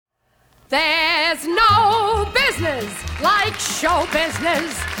There's no business like show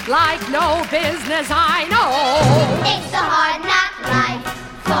business, like no business I know. It's a hard knock life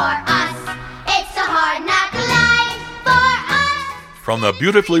for us. It's a hard knock life for us. From the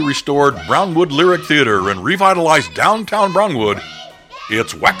beautifully restored Brownwood Lyric Theater in revitalized downtown Brownwood,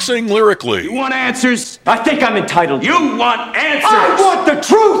 it's Waxing Lyrically. You want answers? I think I'm entitled. You want answers? I want the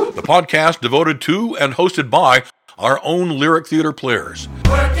truth! The podcast devoted to and hosted by our own lyric theater players.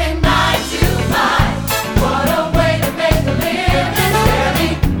 Working 9 to 5, what a way to make a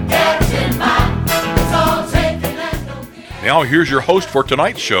living. Barely catching by, it's all taken and no giving. Now here's your host for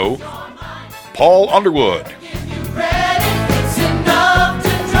tonight's show, Paul Underwood. Ready, it's enough to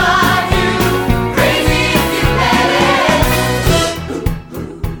drive you crazy if you let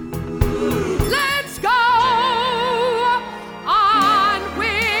it. Let's go on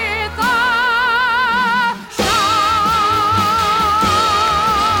with the show.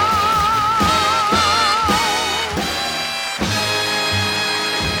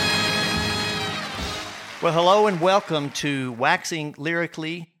 Well, hello and welcome to Waxing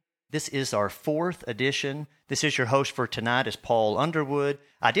Lyrically. This is our 4th edition. This is your host for tonight is Paul Underwood.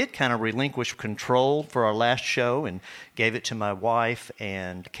 I did kind of relinquish control for our last show and gave it to my wife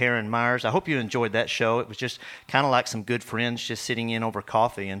and Karen Myers. I hope you enjoyed that show. It was just kind of like some good friends just sitting in over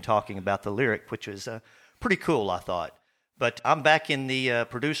coffee and talking about the lyric, which was pretty cool, I thought. But I'm back in the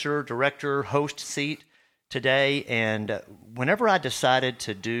producer, director, host seat today, and whenever I decided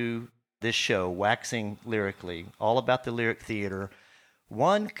to do this show, Waxing Lyrically, all about the lyric theater,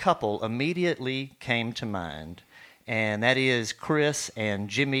 one couple immediately came to mind, and that is Chris and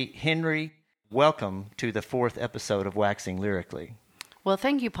Jimmy Henry. Welcome to the 4th episode of Waxing Lyrically. Well,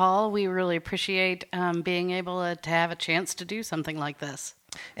 thank you, Paul. We really appreciate being able to have a chance to do something like this.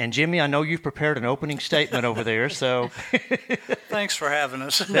 And Jimmy, I know you've prepared an opening statement over there, so Thanks for having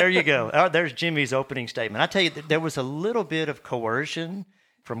us. there you go. Oh, there's Jimmy's opening statement. I tell you, there was a little bit of coercion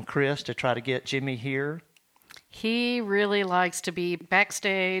from Chris to try to get Jimmy here. He really likes to be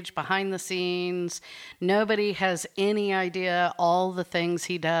backstage, behind the scenes. Nobody has any idea all the things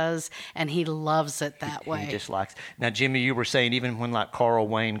he does, and he loves it that way. He just likes. Now, Jimmy, you were saying even when like Carl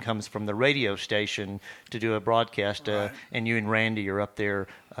Wayne comes from the radio station to do a broadcast, Right. and you and Randy are up there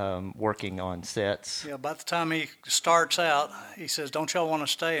working on sets. Yeah, by the time he starts out, he says, "Don't y'all want to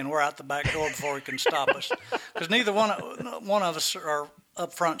stay?" And we're out the back door before he can stop us, because neither one of us are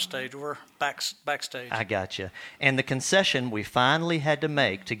up front stage. We're backstage. I gotcha. And the concession we finally had to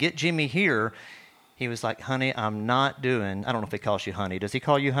make to get Jimmy here, he was like, "Honey, I'm not doing." I don't know if he calls you honey. Does he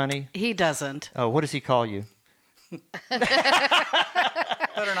call you honey? He doesn't. Oh, what does he call you?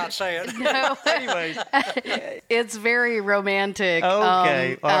 Better not say it. No, Anyways. it's very romantic.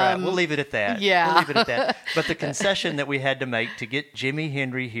 Okay, all right, we'll leave it at that. yeah. We'll leave it at that. But the concession that we had to make to get Jimmy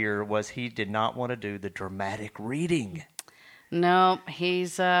Henry here was he did not want to do the dramatic reading. No, he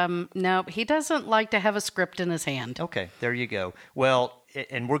doesn't like to have a script in his hand. Okay, there you go. Well,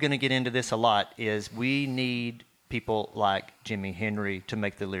 and we're going to get into this a lot, is we need people like Jimmy Henry to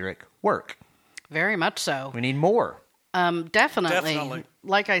make the lyric work. Very much so. We need more. Definitely.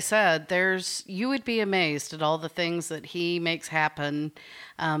 Like I said, you would be amazed at all the things that he makes happen,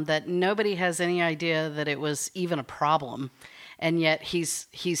 that nobody has any idea that it was even a problem, and yet he's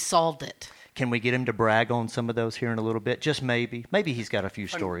solved it. Can we get him to brag on some of those here in a little bit? Just maybe. Maybe he's got a few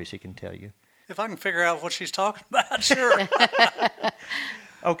stories he can tell you. If I can figure out what she's talking about, sure.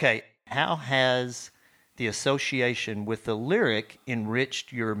 Okay, how has the association with the lyric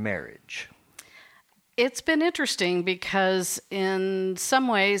enriched your marriage? It's been interesting because in some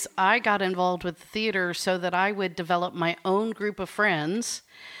ways I got involved with the theater so that I would develop my own group of friends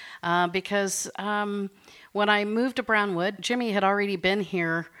because when I moved to Brownwood, Jimmy had already been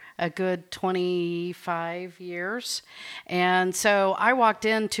here a good 25 years. And so I walked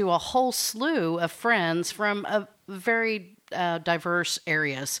into a whole slew of friends from a very diverse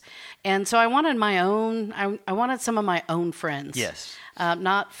areas. And so I wanted my own, I wanted some of my own friends. Yes.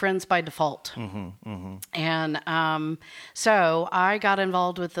 Not friends by default. And so I got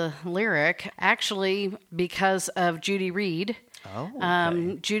involved with the lyric actually because of Judy Reed. Oh,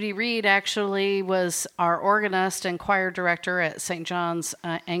 okay. Judy Reed actually was our organist and choir director at St. John's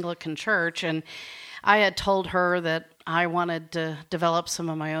Anglican Church, and I had told her that I wanted to develop some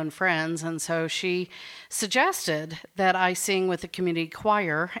of my own friends, and so she suggested that I sing with the community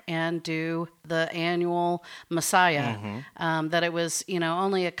choir and do the annual Messiah, that it was,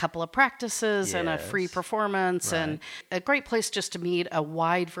 only a couple of practices and a free performance and a great place just to meet a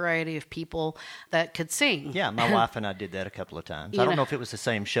wide variety of people that could sing. Yeah, my wife and I did that a couple of times. I don't know if it was the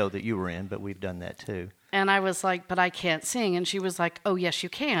same show that you were in, but we've done that too. And I was like, but I can't sing. And she was like, oh, yes, you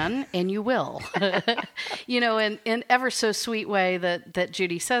can, and you will. In ever so sweet way that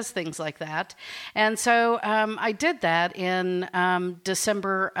Judy says things like that. And so I did that in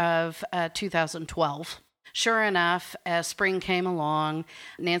December of 2012. Sure enough, as spring came along,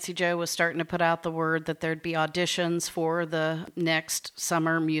 Nancy Jo was starting to put out the word that there'd be auditions for the next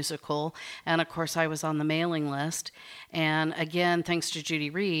summer musical. And of course, I was on the mailing list. And again, thanks to Judy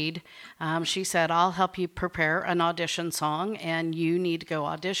Reed, she said, I'll help you prepare an audition song, and you need to go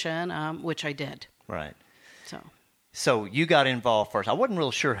audition, which I did. Right. So you got involved first. I wasn't real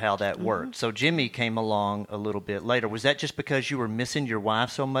sure how that worked. So Jimmy came along a little bit later. Was that just because you were missing your wife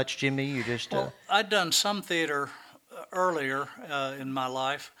so much, Jimmy? You just Well, I'd done some theater earlier in my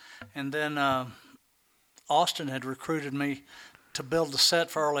life, and then Austin had recruited me to build the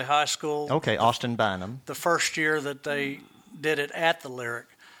set for early high school. Okay, Austin Bynum. The first year that they did it at the Lyric,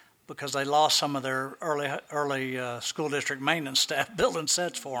 because they lost some of their early school district maintenance staff building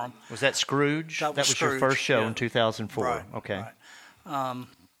sets for them. Was that Scrooge? That was your Scrooge, first show yeah. in 2004. Right, okay. right.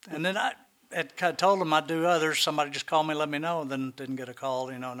 And then I had kind of told them I'd do others. Somebody just called me, let me know, and then didn't get a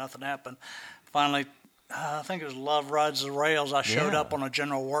call. Nothing happened. Finally, I think it was Love Rides the Rails. I showed up on a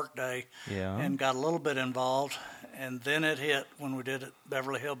general work day and got a little bit involved. And then it hit when we did it,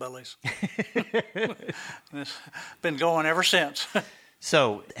 Beverly Hillbillies. And it's been going ever since.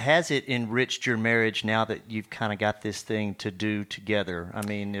 So has it enriched your marriage now that you've kind of got this thing to do together? I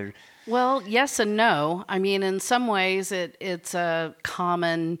mean, well, yes and no. I mean, in some ways, it's a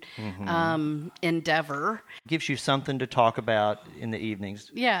common endeavor. Gives you something to talk about in the evenings.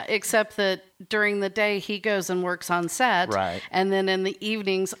 Yeah, except that during the day, he goes and works on set. Right. And then in the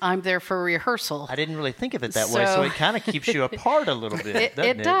evenings, I'm there for rehearsal. I didn't really think of it that way, so it kind of keeps you apart a little bit,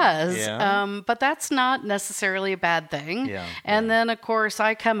 doesn't it? It does. Yeah. But that's not necessarily a bad thing. Yeah, And then, of course,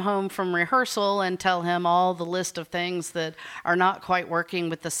 I come home from rehearsal and tell him all the list of things that are not quite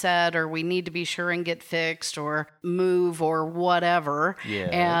working with the set, or we need to be sure and get fixed, or move, or whatever. Yes.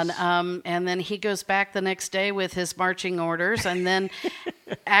 And then he goes back the next day with his marching orders, and then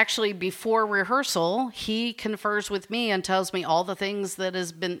actually before rehearsal, he confers with me and tells me all the things that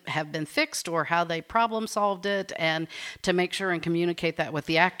have been fixed, or how they problem solved it, and to make sure and communicate that with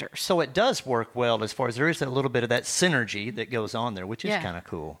the actors. So it does work well, as far as there is a little bit of that synergy that goes on there, which is kind of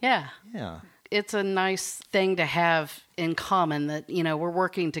cool. Yeah. Yeah. It's a nice thing to have in common, that, we're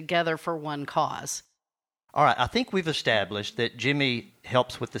working together for one cause. All right, I think we've established that Jimmy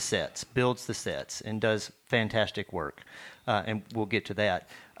helps with the sets, builds the sets, and does fantastic work, and we'll get to that.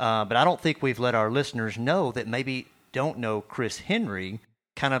 But I don't think we've let our listeners know that maybe don't know Chris Henry.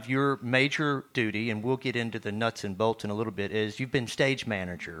 Kind of your major duty, and we'll get into the nuts and bolts in a little bit, is you've been stage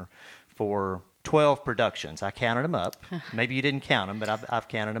manager for 12 productions. I counted them up. Maybe you didn't count them, but I've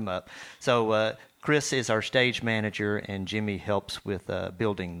counted them up. So Chris is our stage manager, and Jimmy helps with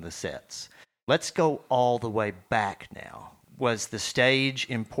building the sets. Let's go all the way back now. Was the stage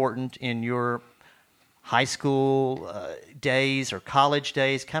important in your high school days or college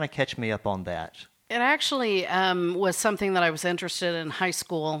days? Kind of catch me up on that. It actually was something that I was interested in high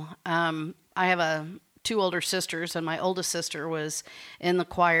school. I have two older sisters, and my oldest sister was in the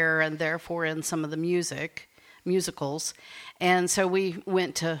choir and therefore in some of the musicals. And so we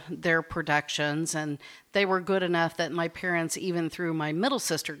went to their productions, and they were good enough that my parents, even through my middle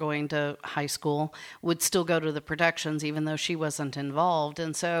sister going to high school, would still go to the productions even though she wasn't involved.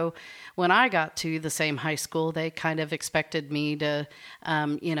 And so when I got to the same high school, they kind of expected me to,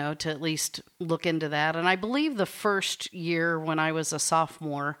 to at least look into that. And I believe the first year when I was a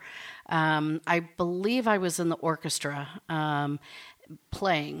sophomore, I believe I was in the orchestra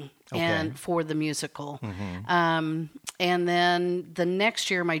playing and for the musical. And then the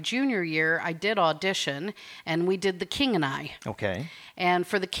next year, my junior year, I did audition, and we did The King and I. Okay. And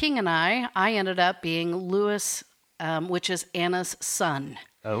for The King and I ended up being Louis, which is Anna's son.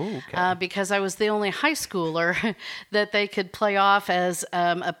 Oh, okay. Because I was the only high schooler that they could play off as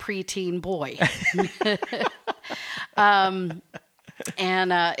a preteen boy.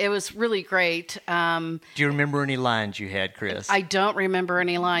 And it was really great. Do you remember any lines you had, Chris? I don't remember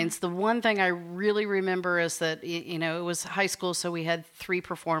any lines. The one thing I really remember is that, it was high school, so we had 3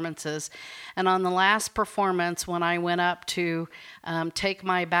 performances. And on the last performance, when I went up to take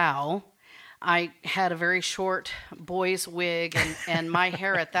my bow, I had a very short boy's wig, and my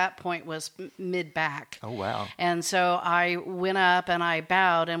hair at that point was mid-back. Oh, wow. And so I went up and I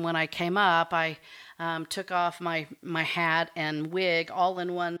bowed, and when I came up, I took off my hat and wig all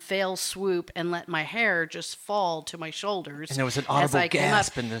in one fell swoop and let my hair just fall to my shoulders. And there was an as audible I came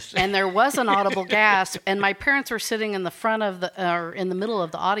gasp up. in this. And there was an audible gasp. And my parents were sitting in the front of or in the middle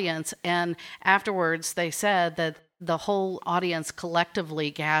of the audience. And afterwards, they said that the whole audience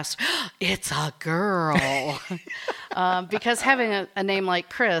collectively gasped, "It's a girl," because having a name like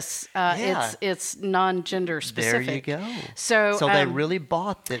Chris, it's non-gender specific. There you go. So they really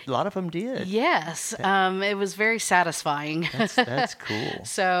bought that. A lot of them did. Yes, it was very satisfying. That's cool.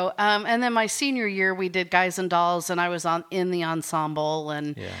 So, and then my senior year, we did Guys and Dolls, and I was in the ensemble,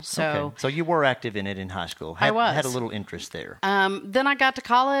 and So you were active in it in high school. I was. Had a little interest there. Then I got to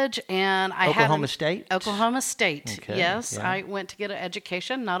college, and I had Oklahoma State. Oklahoma State. Okay, Yes, yeah. I went to get an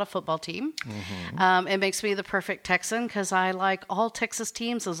education, not a football team. Mm-hmm. It makes me the perfect Texan because I like all Texas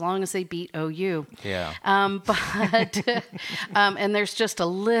teams as long as they beat OU. Yeah. But and there's just a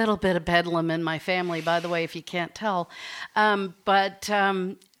little bit of bedlam in my family, by the way, if you can't tell. But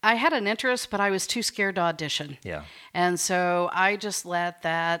I had an interest, but I was too scared to audition. Yeah. And so I just let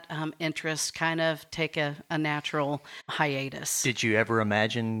that interest kind of take a natural hiatus. Did you ever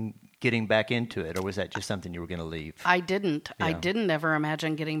imagine getting back into it, or was that just something you were going to leave? I didn't. Yeah. I didn't ever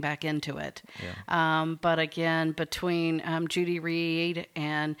imagine getting back into it. Yeah. But again, between Judy Reed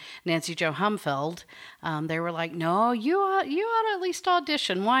and Nancy Jo Humfeld, they were like, "No, you ought to at least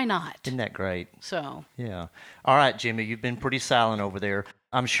audition. Why not?" Isn't that great? So Yeah. All right, Jimmy, you've been pretty silent over there.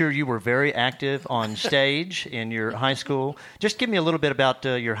 I'm sure you were very active on stage in your high school. Just give me a little bit about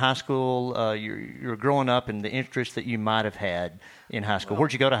your high school, your growing up, and the interest that you might have had in high school.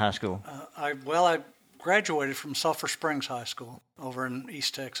 Where'd you go to high school? I graduated from Sulphur Springs High School over in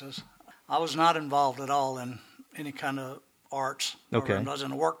East Texas. I was not involved at all in any kind of arts program. Okay. I was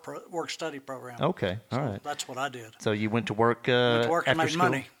in a work study program. Okay, all So right. that's what I did. So you went to work, Went to work and after made school?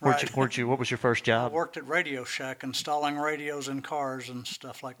 money, What right. was your first I job? worked at Radio Shack installing radios in cars and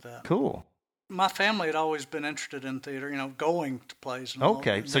stuff like that. Cool. My family had always been interested in theater, going to plays and all.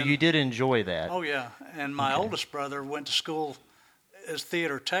 Okay, And so then- you did enjoy that. Oh, yeah. And my oldest brother went to school as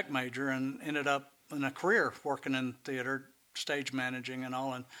theater tech major and ended up in a career working in theater, stage managing and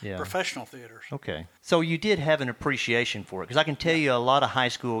all in Yeah. professional theaters. Okay. So you did have an appreciation for it, because I can tell you a lot of high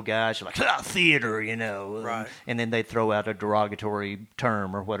school guys are like, theater, Right. And then they throw out a derogatory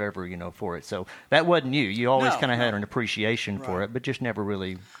term or whatever, for it. So that wasn't you. You always No, kind of had no. an appreciation for Right. it, but just never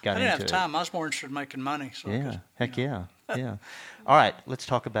really got I didn't into have time. I was more interested in making money. So I Yeah, could- heck yeah, yeah. All right, let's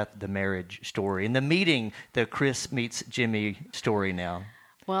talk about the marriage story and the meeting, the Chris meets Jimmy story now.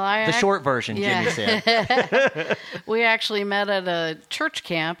 well, The short version, Yeah. Jimmy said. we actually met at a church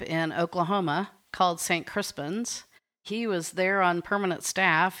camp in Oklahoma called St. Crispin's. He was there on permanent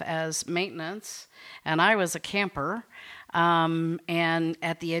staff as maintenance, and I was a camper. And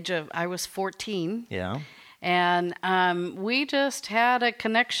at the age of, I was 14. Yeah. And we just had a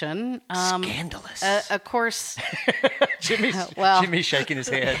connection. Scandalous. Of course, Jimmy's shaking his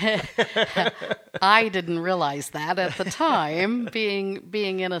head. I didn't realize that at the time,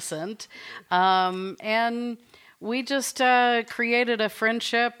 being innocent, and we just created a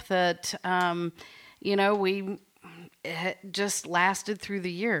friendship that we just lasted through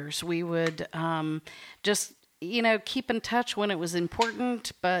the years. We would just keep in touch when it was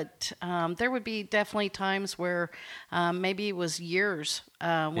important, but there would be definitely times where maybe it was years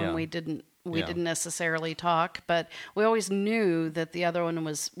when Yeah. we didn't Yeah. necessarily talk, but we always knew that the other one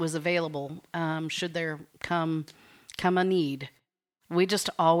was available should there come a need. We just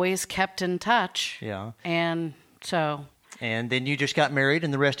always kept in touch. Yeah. And so... And then you just got married,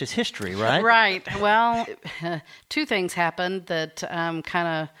 and the rest is history, right? Right. Well, two things happened that kind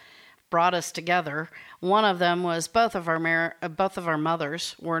of brought us together. One of them was both of our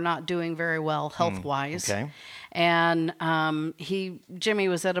mothers were not doing very well health-wise. Okay. And Jimmy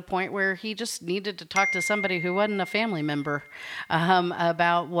was at a point where he just needed to talk to somebody who wasn't a family member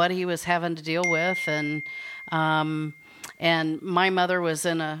about what he was having to deal with, and my mother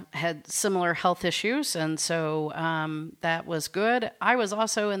had similar health issues, and so that was good. I was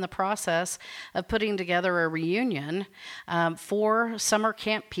also in the process of putting together a reunion for summer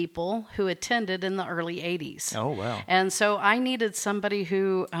camp people who attended in the early 80s. Oh, wow. And so I needed somebody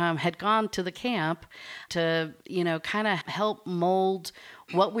who had gone to the camp to, kind of help mold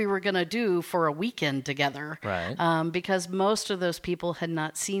what we were going to do for a weekend together. Right. Because most of those people had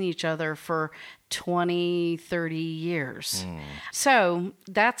not seen each other for 20, 30 years. So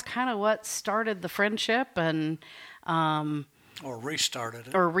that's kind of what started the friendship and... Or restarted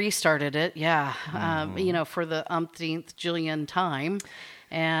it. Or restarted it, yeah. For the umpteenth jillion time.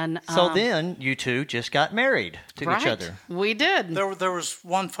 And So then you two just got married to right, each other. we did. There was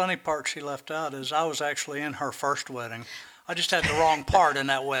one funny part she left out is I was actually in her first wedding. I just had the wrong part in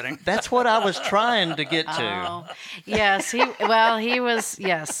that wedding. That's what I was trying to get to. Oh, yes. He was,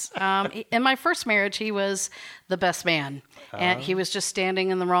 yes. In my first marriage, he was the best man. And he was just standing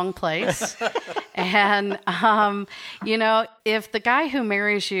in the wrong place. And, if the guy who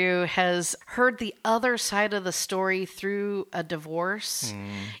marries you has heard the other side of the story through a divorce,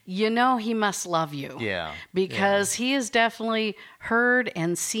 he must love you. Yeah. Because he has definitely heard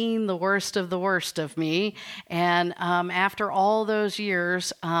and seen the worst of me. And after all those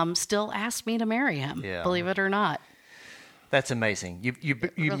years, still asked me to marry him, believe it or not. That's amazing.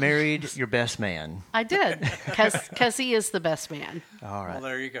 You married your best man. I did, because he is the best man. All right. Well,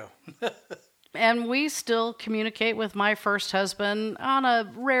 there you go. And we still communicate with my first husband on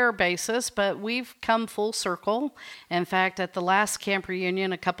a rare basis, but we've come full circle. In fact, at the last camp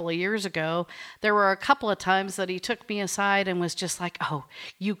reunion a couple of years ago, there were a couple of times that he took me aside and was just like, "Oh,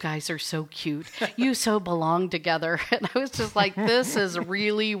 you guys are so cute. You so belong together." And I was just like, this is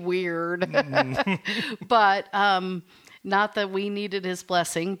really weird. But not that we needed his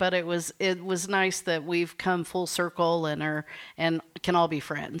blessing, but it was nice that we've come full circle and can all be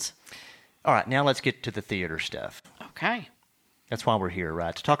friends. All right, now let's get to the theater stuff. Okay. That's why we're here,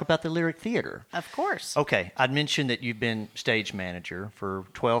 right? To talk about the Lyric Theater. Of course. Okay, I'd mentioned that you've been stage manager for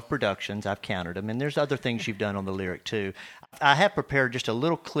 12 productions. I've counted them, and there's other things you've done on the Lyric too. I have prepared just a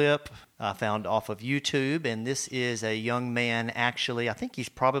little clip I found off of YouTube, and this is a young man, actually, I think he's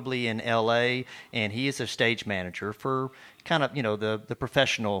probably in L.A., and he is a stage manager for kind of, the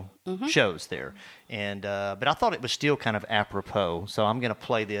professional shows there. And but I thought it was still kind of apropos, so I'm going to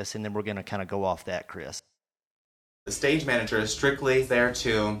play this, and then we're going to kind of go off that, Chris. The stage manager is strictly there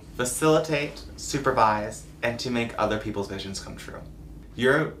to facilitate, supervise, and to make other people's visions come true.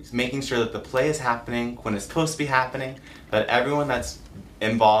 You're making sure that the play is happening when it's supposed to be happening, that everyone that's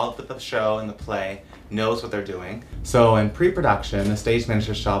involved with the show and the play knows what they're doing. So in pre-production, the stage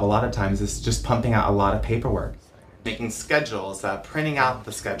manager's job a lot of times is just pumping out a lot of paperwork, making schedules, printing out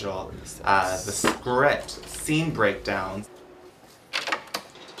the schedule, the script, scene breakdowns.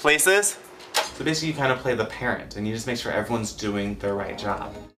 Places? So basically you kind of play the parent and you just make sure everyone's doing their right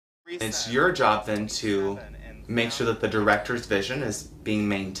job. It's your job then to make sure that the director's vision is being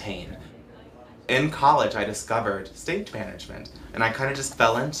maintained. In college I discovered stage management and I kind of just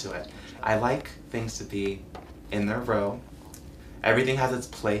fell into it. I like things to be in their row. Everything has its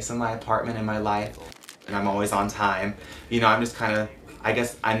place in my apartment, in my life, and I'm always on time. I'm just kind of, I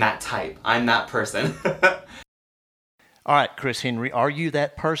guess I'm that type. I'm that person. All right, Chris Henry, are you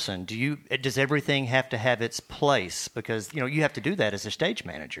that person? Does everything have to have its place? Because, you have to do that as a stage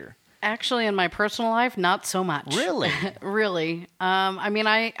manager. Actually, in my personal life, not so much. Really? Really. I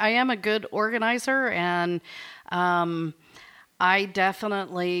am a good organizer, and I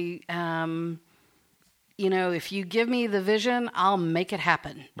definitely, if you give me the vision, I'll make it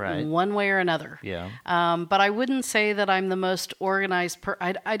happen. Right. One way or another. Yeah. But I wouldn't say that I'm the most organized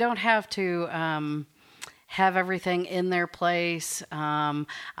I don't have to have everything in their place. I'm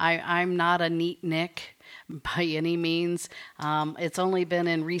not a neat Nick by any means. It's only been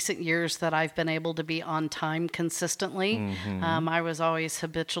in recent years that I've been able to be on time consistently. Mm-hmm. I was always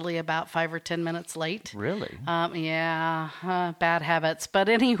habitually about 5 or 10 minutes late. Really? Bad habits. But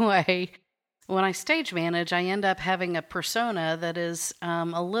anyway, when I stage manage, I end up having a persona that is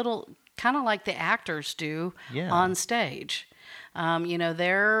a little kind of like the actors do on stage.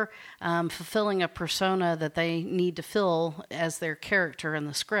 They're fulfilling a persona that they need to fill as their character in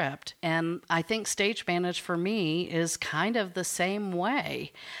the script. And I think stage manage for me is kind of the same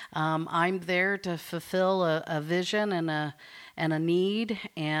way. I'm there to fulfill a vision and a need.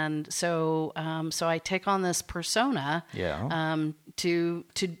 And so I take on this persona to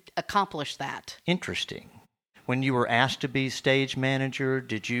accomplish that. Interesting. When you were asked to be stage manager,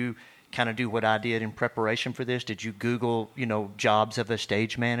 did you kind of do what I did in preparation for this? Did you Google, jobs of a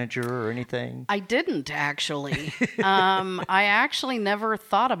stage manager or anything? I didn't, actually. I actually never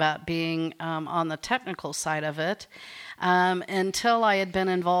thought about being on the technical side of it until I had been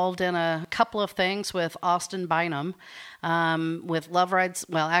involved in a couple of things with Austin Bynum, with Love Rides,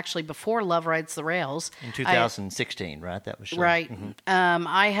 actually before Love Rides the Rails. In 2016, right? That was sure. Right. Mm-hmm.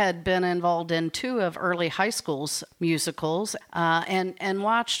 I had been involved in 2 of early high school's musicals and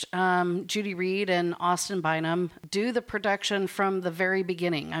watched Judy Reed and Austin Bynum do the production from the very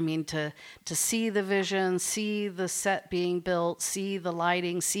beginning. I mean, to see the vision, see the set being built, see the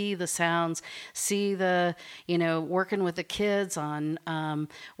lighting, see the sounds, see the, working with with the kids on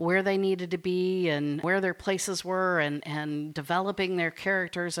where they needed to be and where their places were, and developing their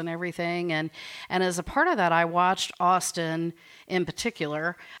characters and everything. And as a part of that, I watched Austin in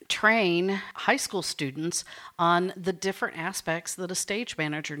particular train high school students on the different aspects that a stage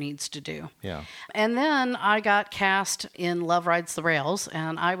manager needs to do. Yeah. And then I got cast in Love Rides the Rails,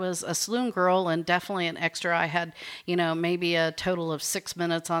 and I was a saloon girl and definitely an extra. I had, maybe a total of 6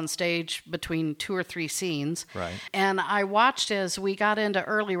 minutes on stage between 2 or 3 scenes. Right. And I watched as we got into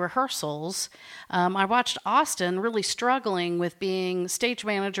early rehearsals, I watched Austin really struggling with being stage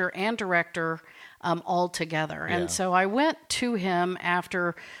manager and director all together. Yeah. And so I went to him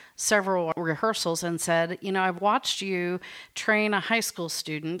after several rehearsals and said, I've watched you train a high school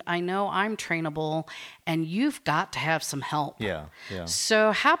student. I know I'm trainable, and you've got to have some help. Yeah.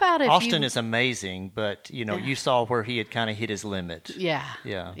 So how about if Austin is amazing, but, you saw where he had kind of hit his limit. Yeah.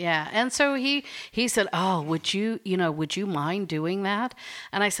 And so he said, oh, would you mind doing that?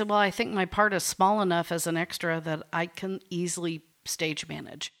 And I said, well, I think my part is small enough as an extra that I can easily stage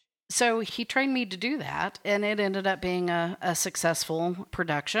manage. So he trained me to do that, and it ended up being a successful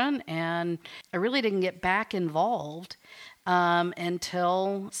production, and I really didn't get back involved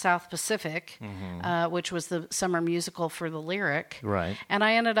until South Pacific, which was the summer musical for the Lyric. Right. And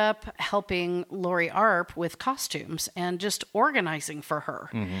I ended up helping Lori Arp with costumes and just organizing for her.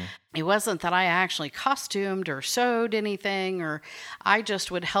 It wasn't that I actually costumed or sewed anything, or I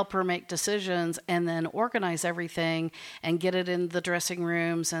just would help her make decisions and then organize everything and get it in the dressing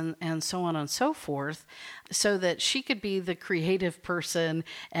rooms and so on and so forth, so that she could be the creative person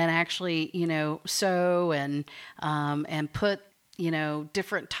and actually, sew and put,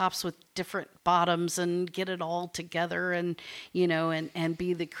 different tops with different bottoms and get it all together and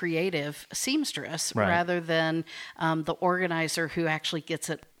be the creative seamstress rather than the organizer who actually gets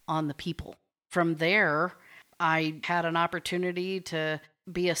it on the people. From there, I had an opportunity to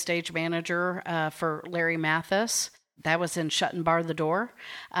be a stage manager for Larry Mathis. That was in Shut and Bar the Door,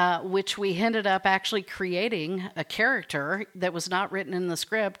 which we ended up actually creating a character that was not written in the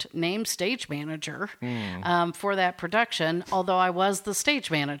script named Stage Manager for that production, although I was the stage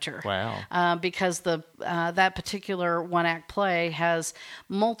manager. Wow. Because that particular one-act play has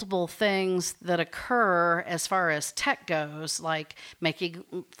multiple things that occur as far as tech goes, like making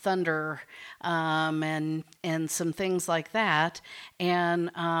thunder and some things like that.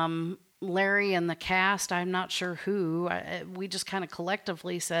 And Larry and the cast, I'm not sure who, we just kind of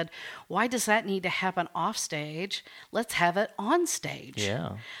collectively said, why does that need to happen off stage? Let's have it on stage.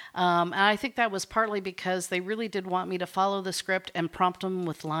 Yeah. And I think that was partly because they really did want me to follow the script and prompt them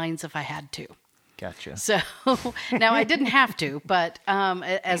with lines if I had to. Gotcha. So now I didn't have to, but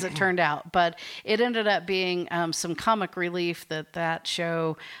as it turned out, but it ended up being some comic relief that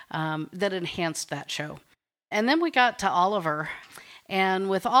show, that enhanced that show. And then we got to Oliver. And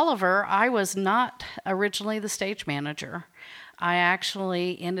with Oliver, I was not originally the stage manager. I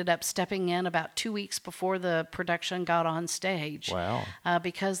actually ended up stepping in about 2 weeks before the production got on stage. Wow.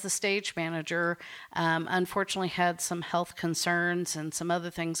 Because the stage manager unfortunately had some health concerns and some other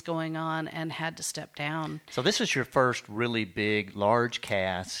things going on and had to step down. So this was your first really big, large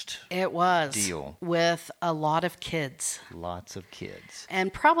cast. It was. Deal. With a lot of kids. Lots of kids.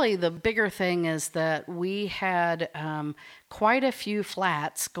 And probably the bigger thing is that we had quite a few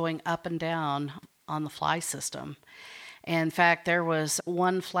flats going up and down on the fly system. In fact, there was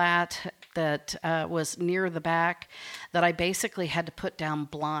one flat that was near the back that I basically had to put down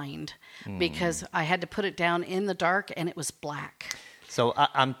blind because I had to put it down in the dark and it was black. So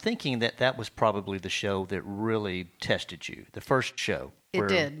I'm thinking that was probably the show that really tested you, the first show. It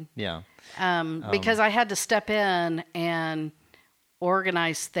did. Yeah. Because I had to step in and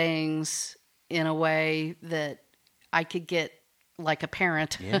organize things in a way that I could get like a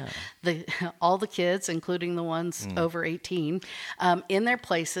parent, all the kids, including the ones over 18, in their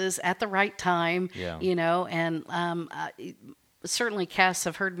places at the right time, and certainly casts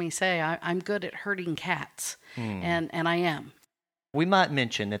have heard me say I'm good at herding cats, and I am. We might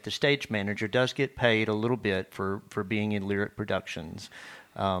mention that the stage manager does get paid a little bit for being in Lyric Productions,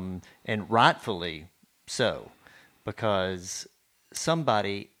 and rightfully so, because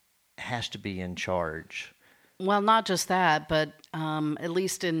somebody has to be in charge. Well, not just that, but at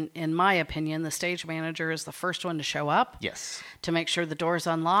least in my opinion, the stage manager is the first one to show up. Yes. To make sure the door's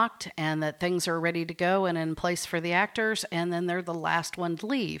unlocked and that things are ready to go and in place for the actors, and then they're the last one to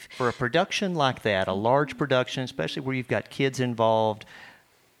leave. For a production like that, a large production, especially where you've got kids involved,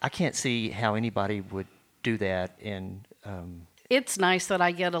 I can't see how anybody would do that in... It's nice that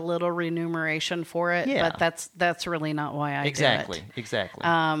I get a little remuneration for it, but that's really not why I do it.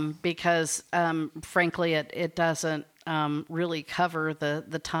 Exactly. Because frankly, it doesn't really cover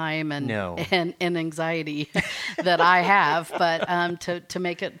the time and No. and anxiety that I have, but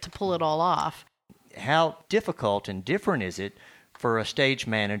to pull it all off. How difficult and different is it for a stage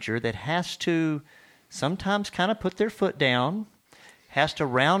manager that has to sometimes kind of put their foot down, has to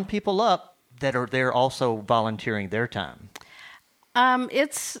round people up that are there also volunteering their time?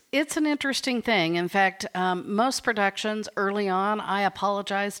 It's an interesting thing. In fact, most productions early on, I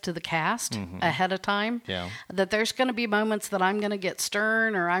apologize to the cast ahead of time. Yeah. That there's going to be moments that I'm going to get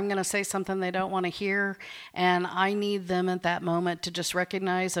stern or I'm going to say something they don't want to hear, and I need them at that moment to just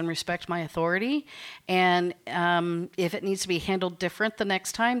recognize and respect my authority. And if it needs to be handled different the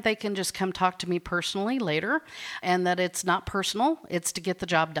next time, they can just come talk to me personally later, and that it's not personal; it's to get the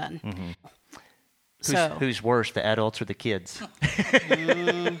job done. Who's worse, the adults or the kids?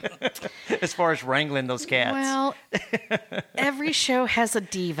 As far as wrangling those cats. Well, every show has a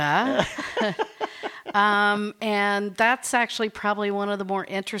diva. And that's actually probably one of the more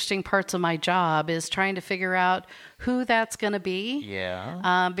interesting parts of my job is trying to figure out who that's going to be.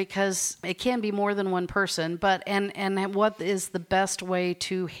 Yeah. Because it can be more than one person, but and what is the best way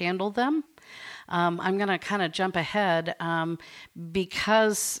to handle them. I'm going to kind of jump ahead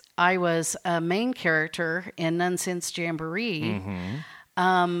because I was a main character in Nonsense Jamboree.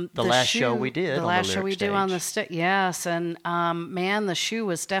 The last show we did. The last show we do on the stage. Yes, and man, the shoe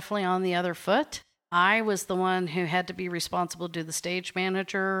was definitely on the other foot. I was the one who had to be responsible to the stage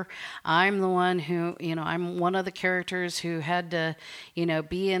manager. I'm the one who, I'm one of the characters who had to,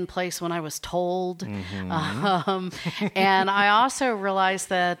 be in place when I was told. And I also realized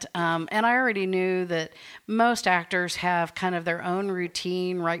that, and I already knew that most actors have kind of their own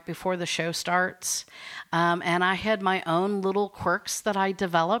routine right before the show starts. And I had my own little quirks that I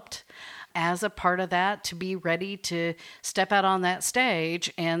developed as a part of that to be ready to step out on that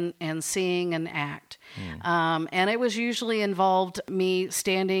stage and sing and act. And it was usually involved me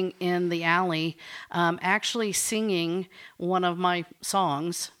standing in the alley, actually singing one of my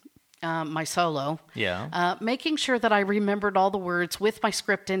songs, my solo. Yeah. Making sure that I remembered all the words with my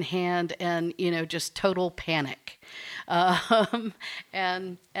script in hand and, just total panic. And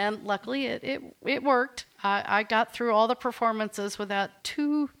luckily it worked. I got through all the performances without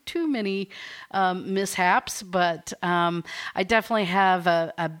too many mishaps, but I definitely have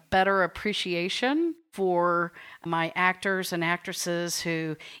a better appreciation for my actors and actresses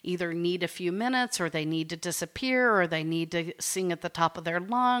who either need a few minutes or they need to disappear or they need to sing at the top of their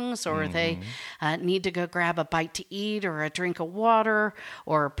lungs or they need to go grab a bite to eat or a drink of water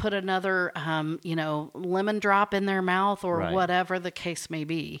or put another, lemon drop in their mouth or Right. whatever the case may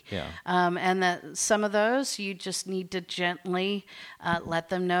be. Yeah. And that some of those you just need to gently let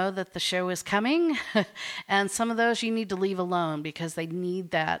them know that the show is coming. And some of those you need to leave alone because they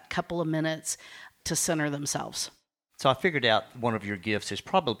need that couple of minutes to center themselves. So I figured out one of your gifts is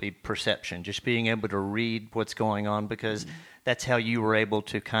probably perception, just being able to read what's going on, because that's how you were able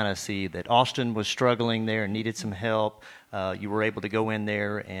to kind of see that Austin was struggling there and needed some help. You were able to go in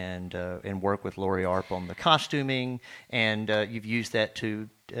there and work with Lori Arp on the costuming, and you've used that to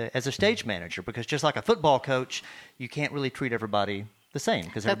as a stage manager, because just like a football coach, you can't really treat everybody the same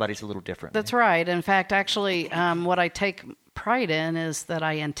because everybody's a little different. That's right. In fact, actually, what I take pride in is that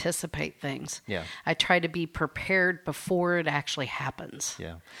I anticipate things. Yeah. I try to be prepared before it actually happens.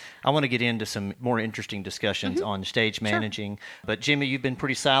 Yeah. I want to get into some more interesting discussions on stage managing. But Jimmy, you've been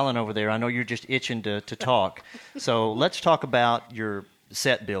pretty silent over there. I know you're just itching to talk. So let's talk about your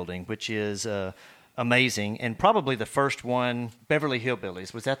set building, which is amazing. And probably the first one, Beverly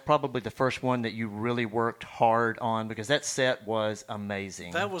Hillbillies, was that probably the first one that you really worked hard on? Because that set was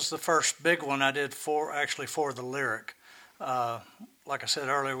amazing. That was the first big one I did for the Lyric. Like I said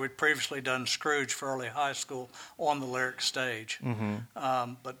earlier, we'd previously done Scrooge for early high school on the Lyric stage.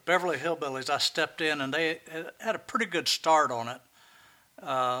 But Beverly Hillbillies, I stepped in, and they had a pretty good start on it.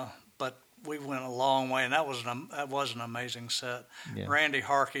 But we went a long way, and that was an amazing set. Yeah. Randy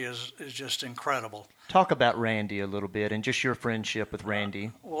Harkey is just incredible. Talk about Randy a little bit and just your friendship with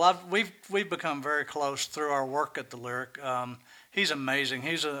Randy. Well, we've become very close through our work at the Lyric. He's amazing.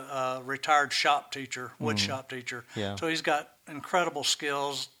 He's a retired shop teacher, wood shop teacher. Yeah. So he's got incredible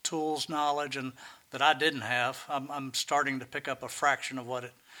skills, tools, knowledge, and that I didn't have. I'm starting to pick up a fraction of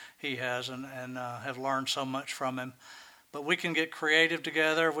what he has, and have learned so much from him. But we can get creative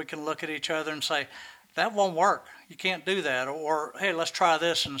together. We can look at each other and say, that won't work. You can't do that. Or hey, let's try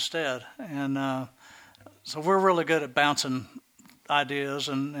this instead. And so we're really good at bouncing ideas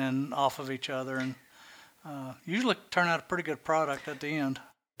and off of each other, and usually turn out a pretty good product at the end.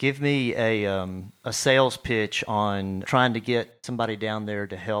 Give me a sales pitch on trying to get somebody down there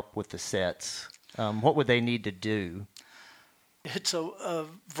to help with the sets. What would they need to do? It's a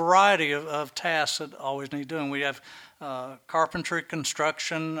variety of tasks that always need doing. We have carpentry,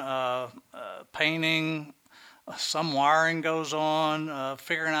 construction, painting, some wiring goes on,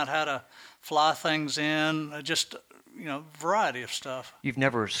 figuring out how to fly things in, just, variety of stuff. You've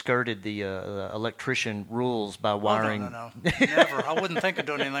never skirted the electrician rules by wiring? Oh, no. Never. I wouldn't think of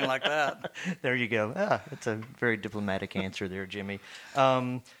doing anything like that. There you go. That's a very diplomatic answer there, Jimmy.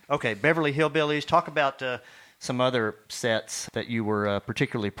 Okay, Beverly Hillbillies. Talk about some other sets that you were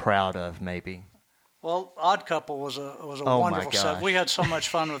particularly proud of, maybe. Well, Odd Couple was a Oh, wonderful my set. gosh. We had so much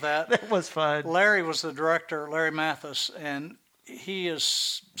fun with that. That was fun. Larry was the director, Larry Mathis, and he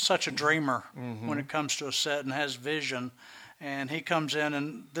is such a dreamer when it comes to a set and has vision. And he comes in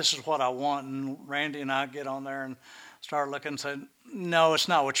and this is what I want. And Randy and I get on there and start looking and say, no, it's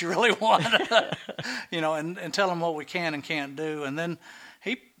not what you really want. And tell him what we can and can't do. And then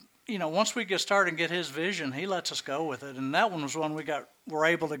he, once we get started and get his vision, he lets us go with it. And that one was one we're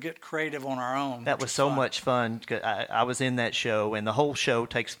able to get creative on our own. That was so much fun. I was in that show, and the whole show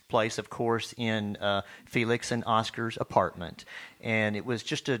takes place, of course, in Felix and Oscar's apartment. And it was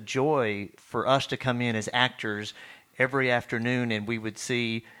just a joy for us to come in as actors every afternoon, and we would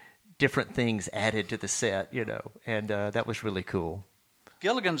see different things added to the set, and that was really cool.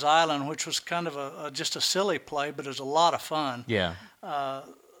 Gilligan's Island, which was kind of just a silly play, but it was a lot of fun. Yeah.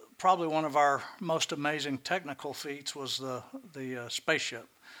 Probably one of our most amazing technical feats was the spaceship.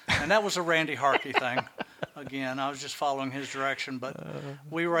 And that was a Randy Harkey thing. Again, I was just following his direction, but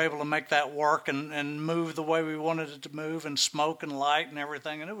we were able to make that work and move the way we wanted it to move and smoke and light and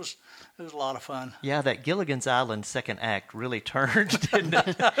everything, and it was a lot of fun. Yeah, that Gilligan's Island second act really turned, didn't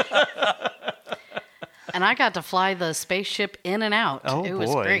it? And I got to fly the spaceship in and out. Oh, it was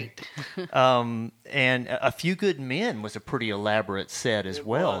boy. great. And A Few Good Men was a pretty elaborate set as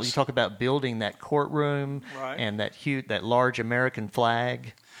well. was. You talk about building that courtroom Right. and that large American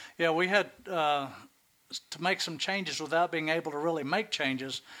flag. Yeah, we had to make some changes without being able to really make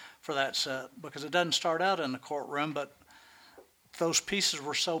changes for that set because it doesn't start out in the courtroom, but those pieces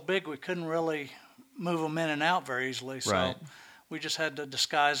were so big we couldn't really move them in and out very easily. So Right. we just had to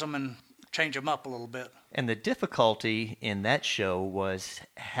disguise them and change them up a little bit. And the difficulty in that show was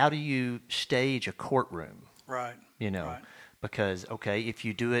how do you stage a courtroom? Right. Right. Because if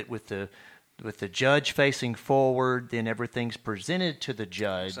you do it with the judge facing forward, then everything's presented to the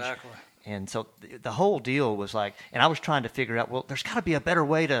judge. Exactly. And so the whole deal was like, and I was trying to figure out, well, there's got to be a better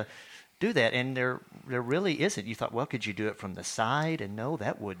way to do that, and there really isn't. You thought, well, could you do it from the side? And no,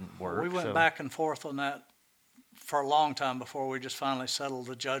 that wouldn't work. We went back and forth on that for a long time before we just finally settled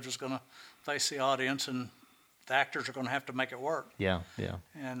the judge was going to face the audience and the actors are going to have to make it work. Yeah.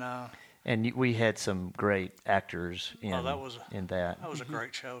 And we had some great actors in that. That was a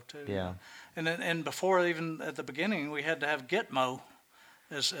great show too. Yeah. And before, even at the beginning, we had to have Gitmo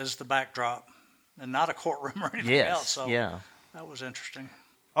as the backdrop and not a courtroom or anything else. So that was interesting.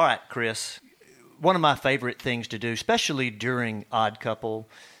 All right, Chris. One of my favorite things to do, especially during Odd Couple,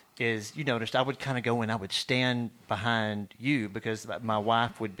 is you noticed I would kind of go and I would stand behind you because my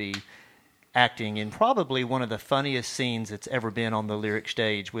wife would be acting in probably one of the funniest scenes that's ever been on the lyric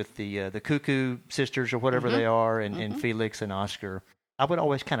stage with the Cuckoo sisters or whatever they are, and Felix and Oscar. I would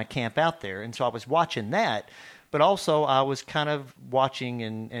always kind of camp out there, and so I was watching that, but also I was kind of watching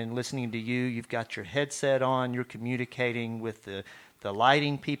and listening to you. You've got your headset on, you're communicating with the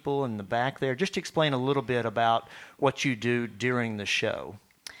lighting people in the back there. Just explain a little bit about what you do during the show.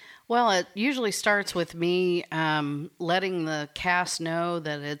 Well, it usually starts with me letting the cast know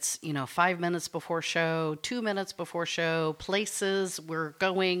that it's, 5 minutes before show, 2 minutes before show, places we're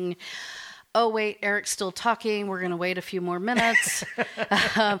going. Oh, wait, Eric's still talking. We're going to wait a few more minutes.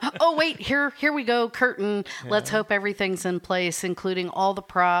 Oh, wait, here we go, curtain. Let's hope everything's in place, including all the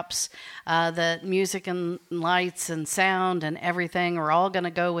props, that music and lights and sound and everything are all going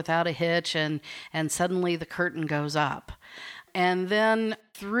to go without a hitch, and suddenly the curtain goes up. And then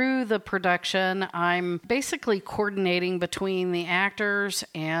through the production, I'm basically coordinating between the actors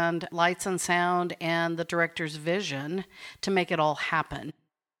and lights and sound and the director's vision to make it all happen.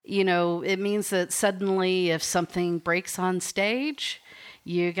 It means that suddenly if something breaks on stage,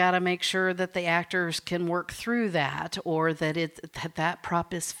 you got to make sure that the actors can work through that, or that that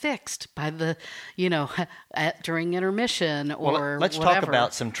prop is fixed by the, during intermission or well, let's whatever. talk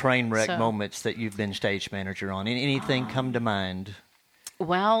about some train wreck moments that you've been stage manager on. Anything come to mind?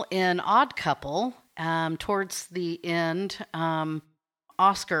 Well, in Odd Couple, towards the end,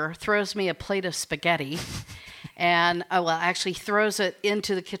 Oscar throws me a plate of spaghetti. and actually throws it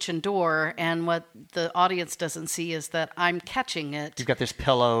into the kitchen door. And what the audience doesn't see is that I'm catching it. You've got this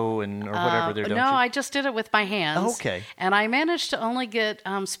pillow or whatever there, don't you? No, I just did it with my hands. Oh, okay. And I managed to only get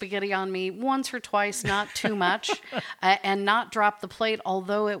spaghetti on me once or twice, not too much, and not drop the plate,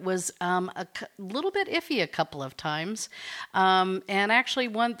 although it was a little bit iffy a couple of times. And actually,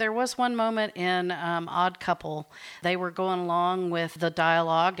 there was one moment in Odd Couple, they were going along with the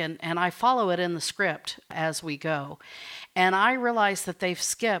dialogue, and I follow it in the script as we go. And I realized that they've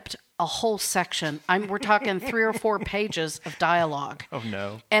skipped a whole section. We're talking 3 or 4 pages of dialogue. Oh,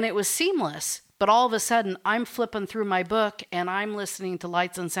 no. And it was seamless. But all of a sudden, I'm flipping through my book, and I'm listening to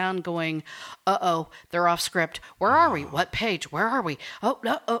Lights and Sound going, uh-oh, they're off script. Where are we? What page? Where are we? Oh,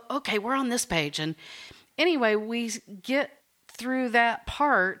 no, okay, we're on this page. And anyway, we get through that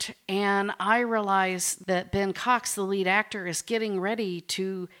part, and I realize that Ben Cox, the lead actor, is getting ready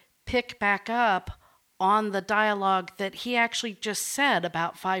to pick back up on the dialogue that he actually just said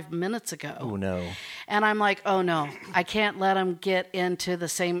about 5 minutes ago. Oh, no. And I'm like, oh, no, I can't let him get into the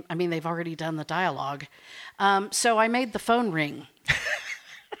same... I mean, they've already done the dialogue. So I made the phone ring.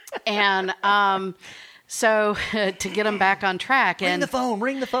 And so to get him back on track. Ring the phone,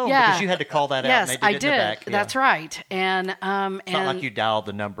 Yeah. because you had to call that out. Yes, And they did I it in did. the back. Yeah. That's right. And It's not like you dialed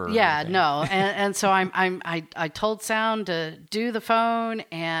the number. Yeah, or anything. no. And so I told Sound to do the phone,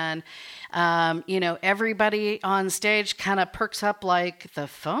 and everybody on stage kind of perks up like, the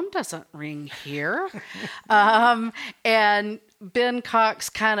phone doesn't ring here. And Ben Cox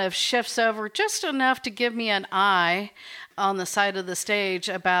kind of shifts over just enough to give me an eye on the side of the stage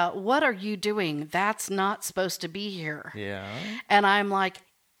about, what are you doing? That's not supposed to be here. Yeah. And I'm like,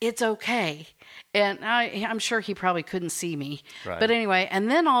 it's okay. And I'm sure he probably couldn't see me. Right. But anyway, and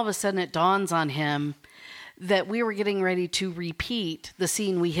then all of a sudden it dawns on him that we were getting ready to repeat the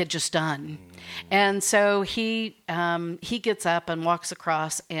scene we had just done. And so he gets up and walks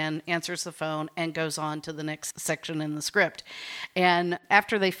across and answers the phone and goes on to the next section in the script. And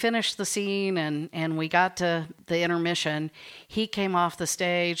after they finished the scene and we got to the intermission, he came off the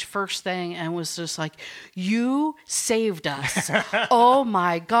stage first thing and was just like, you saved us. Oh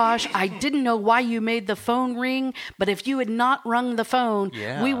my gosh, I didn't know why you made the phone ring, but if you had not rung the phone,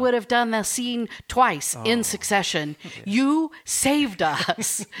 Yeah. we would have done the scene twice in succession. You saved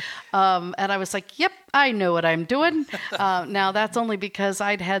us. And I was like, yep, I know what I'm doing. Now, that's only because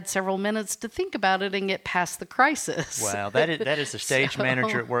I'd had several minutes to think about it and get past the crisis. Wow, that is a stage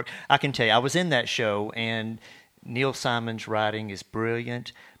manager at work. I can tell you, I was in that show, and Neil Simon's writing is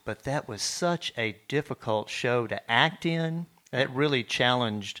brilliant, but that was such a difficult show to act in. It really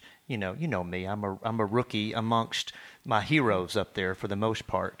challenged, you know me, I'm a rookie amongst my heroes up there for the most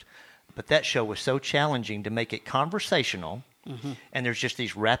part. But that show was so challenging to make it conversational. Mm-hmm. And there's just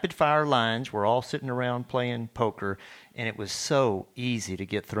these rapid fire lines. We're all sitting around playing poker, and it was so easy to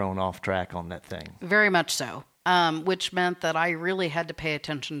get thrown off track on that thing. Very much so, which meant that I really had to pay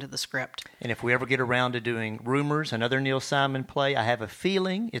attention to the script. And if we ever get around to doing Rumors, another Neil Simon play, I have a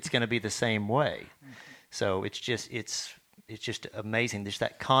feeling it's going to be the same way. Mm-hmm. So it's just amazing. There's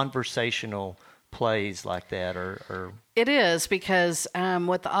that conversational plays like that or It is, because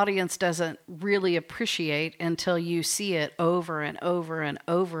what the audience doesn't really appreciate until you see it over and over and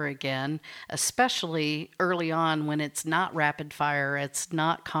over again, especially early on when it's not rapid fire, it's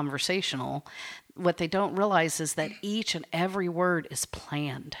not conversational, what they don't realize is that each and every word is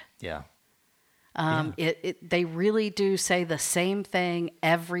planned. Yeah. They really do say the same thing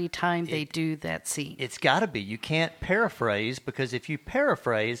every time they do that scene. It's got to be. You can't paraphrase, because if you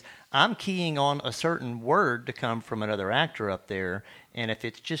paraphrase, I'm keying on a certain word to come from another actor up there, and if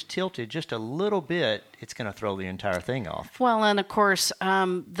it's just tilted just a little bit, it's going to throw the entire thing off. Well, and of course,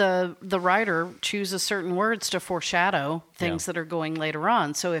 the writer chooses certain words to foreshadow things that are going later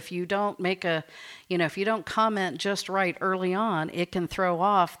on. So if you don't if you don't comment just right early on, it can throw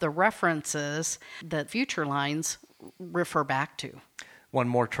off the references that future lines refer back to. One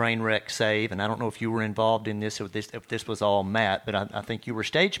more train wreck save, and I don't know if you were involved in this, if this was all Matt, but I think you were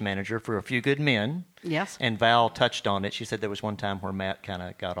stage manager for A Few Good Men. Yes. And Val touched on it. She said there was one time where Matt kind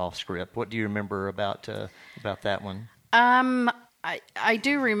of got off script. What do you remember about that one? I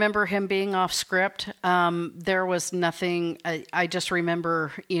do remember him being off script. There was nothing. I just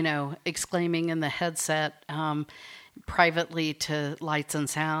remember, exclaiming in the headset privately to Lights and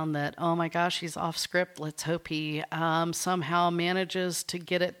Sound that, oh my gosh, he's off script. Let's hope he somehow manages to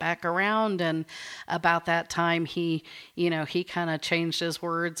get it back around. And about that time, he kind of changed his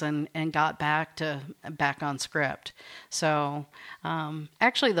words and got back on script. So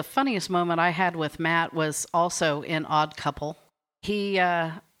actually, the funniest moment I had with Matt was also in Odd Couple. He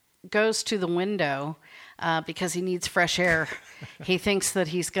goes to the window because he needs fresh air. He thinks that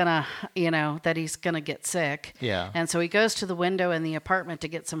he's gonna get sick. Yeah. And so he goes to the window in the apartment to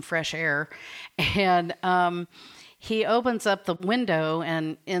get some fresh air, and he opens up the window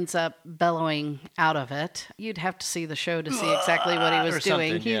and ends up bellowing out of it. You'd have to see the show to see exactly what he was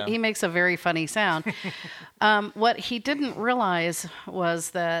doing. He makes a very funny sound. What he didn't realize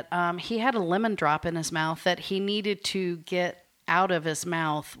was that he had a lemon drop in his mouth that he needed to get out of his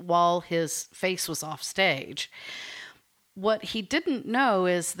mouth while his face was off stage. What he didn't know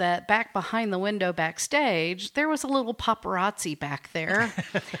is that back behind the window backstage, there was a little paparazzi back there.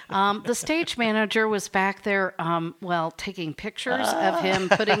 The stage manager was back there, taking pictures of him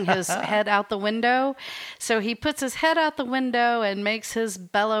putting his head out the window. So he puts his head out the window and makes his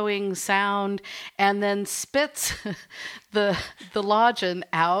bellowing sound and then spits the lodging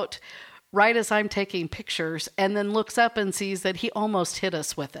out right as I'm taking pictures, and then looks up and sees that he almost hit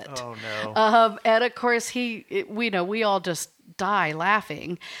us with it. Oh, no. And of course, we all just die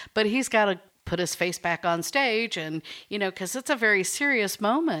laughing, but he's got to put his face back on stage, and, because it's a very serious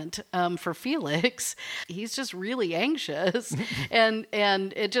moment for Felix. He's just really anxious, and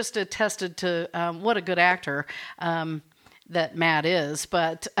it just attested to what a good actor that Matt is,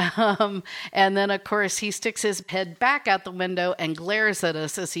 but and then of course he sticks his head back out the window and glares at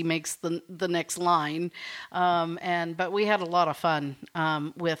us as he makes the next line, but we had a lot of fun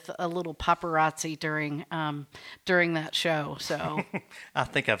with a little paparazzi during that show. So I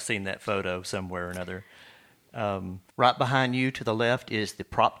think I've seen that photo somewhere or another. Right behind you to the left is the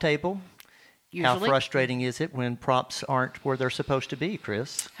prop table. Usually. How frustrating is it when props aren't where they're supposed to be,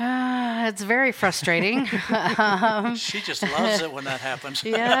 Chris? It's very frustrating. She just loves it when that happens.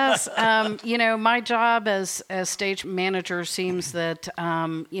 Yes. My job as stage manager seems that,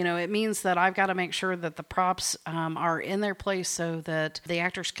 it means that I've got to make sure that the props are in their place so that the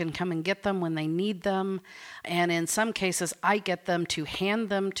actors can come and get them when they need them. And in some cases, I get them to hand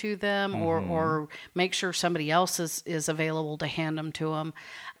them to them or make sure somebody else is available to hand them to them.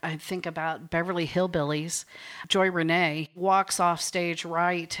 I think about Beverly Hillbillies. Joy Renee walks off stage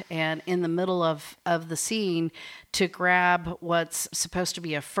right and in the middle of the scene to grab what's supposed to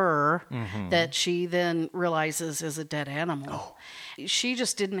be a fur that she then realizes is a dead animal. Oh. She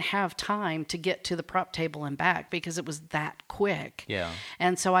just didn't have time to get to the prop table and back because it was that quick. Yeah.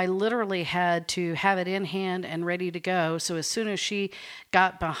 And so I literally had to have it in hand and ready to go. So as soon as she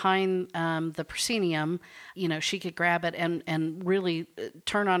got behind the proscenium, she could grab it and really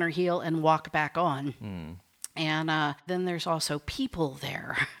turn on her heel and walk back on. And then there's also people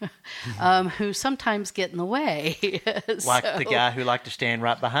there who sometimes get in the way. Like the guy who liked to stand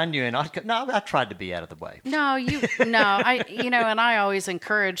right behind you. And I tried to be out of the way. And I always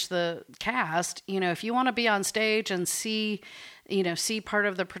encourage the cast, if you want to be on stage and see part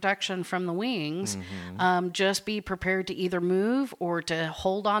of the production from the wings, just be prepared to either move or to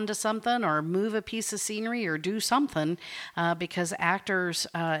hold on to something or move a piece of scenery or do something, because actors,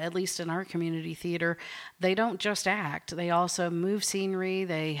 at least in our community theater, they don't just act. They also move scenery.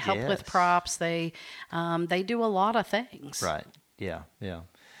 They help with props. They do a lot of things. Right. Yeah. Yeah.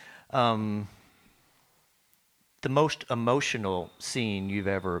 The most emotional scene you've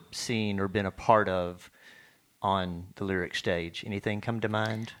ever seen or been a part of on the Lyric stage, anything come to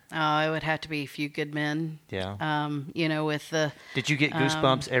mind? Oh, it would have to be A Few Good Men. Yeah. With the... Did you get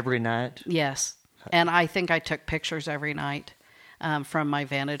goosebumps every night? Yes. And I think I took pictures every night from my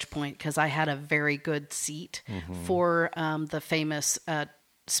vantage point because I had a very good seat for the famous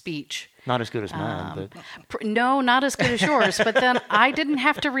speech. Not as good as mine, but... No, not as good as yours, but then I didn't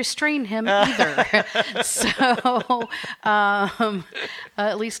have to restrain him either. So,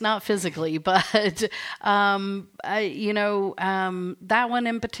 at least not physically, but, that one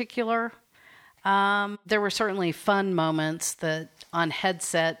in particular, there were certainly fun moments that on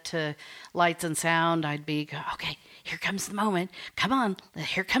headset to lights and sound, I'd be, okay, here comes the moment. Come on,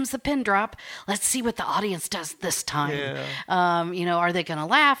 here comes the pin drop. Let's see what the audience does this time. Yeah. Are they going to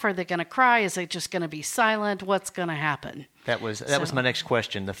laugh? Are they going to cry? Is it just going to be silent? What's going to happen? That was my next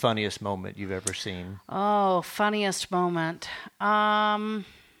question. The funniest moment you've ever seen? Oh, funniest moment.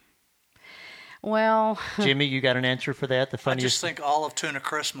 Well, Jimmy, you got an answer for that? The funniest. I just think all of Tuna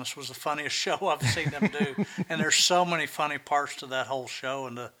Christmas was the funniest show I've seen them do, and there's so many funny parts to that whole show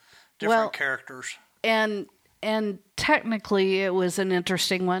and the different characters. And technically, it was an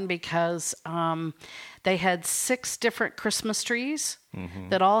interesting one because They had 6 different Christmas trees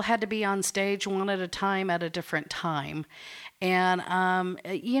that all had to be on stage one at a time at a different time. And,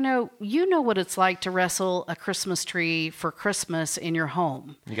 you know what it's like to wrestle a Christmas tree for Christmas in your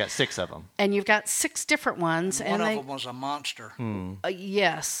home. You got 6 of them. And you've got 6 different ones. One of them was a monster.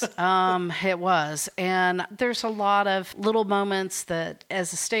 Yes, it was. And there's a lot of little moments that,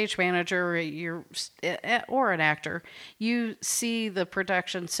 as a stage manager or an actor, you see the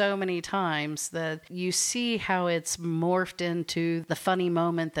production so many times that you see how it's morphed into the funny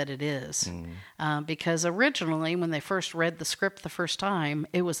moment that it is. Because originally, when they first read the script the first time,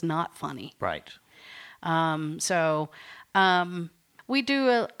 it was not funny. Right. We do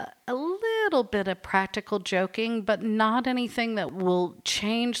a little bit of practical joking, but not anything that will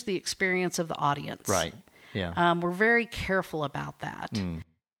change the experience of the audience. Right. Yeah. We're very careful about that.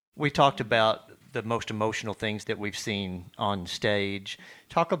 We talked about the most emotional things that we've seen on stage.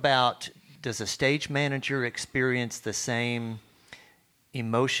 Talk about, does a stage manager experience the same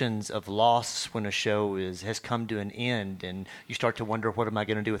emotions of loss when a show has come to an end and you start to wonder, what am I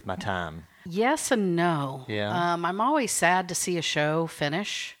going to do with my time? Yes and no. Yeah. I'm always sad to see a show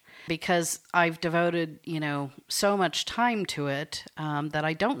finish because I've devoted, so much time to it that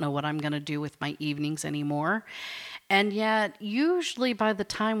I don't know what I'm going to do with my evenings anymore. And yet, usually by the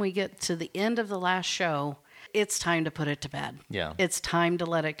time we get to the end of the last show, it's time to put it to bed. Yeah. It's time to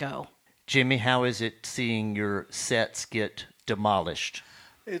let it go. Jimmy, how is it seeing your sets get demolished?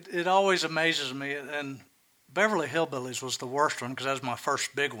 It always amazes me, and Beverly Hillbillies was the worst one because that was my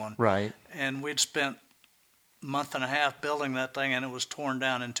first big one. Right. And we'd spent a month and a half building that thing, and it was torn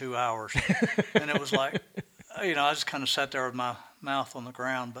down in 2 hours. And it was like, I just kind of sat there with my mouth on the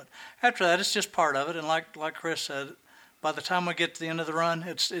ground. But after that, it's just part of it. And like Chris said, by the time we get to the end of the run,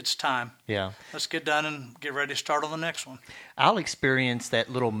 it's time. Yeah. Let's get done and get ready to start on the next one. I'll experience that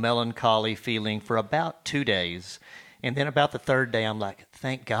little melancholy feeling for about 2 days. And then about the third day, I'm like,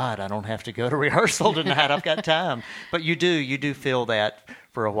 thank God I don't have to go to rehearsal tonight. I've got time. But you do feel that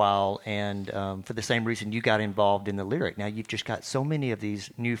for a while. And for the same reason you got involved in the lyric. Now you've just got so many of these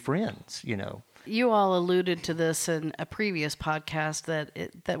new friends, You all alluded to this in a previous podcast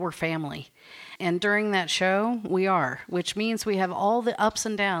that we're family. And during that show, we are, which means we have all the ups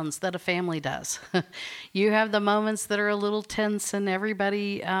and downs that a family does. You have the moments that are a little tense and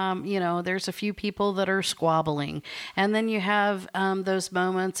everybody, there's a few people that are squabbling. And then you have those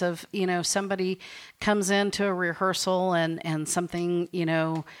moments of, somebody comes into a rehearsal and something,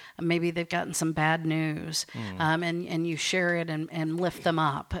 maybe they've gotten some bad news and you share it and lift them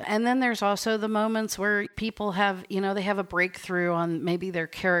up. And then there's also the moments where people have, they have a breakthrough on maybe their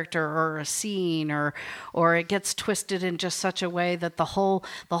character or a scene or it gets twisted in just such a way that the whole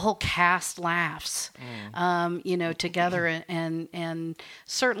cast laughs, together and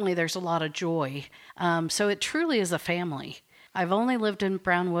certainly there's a lot of joy. So it truly is a family. I've only lived in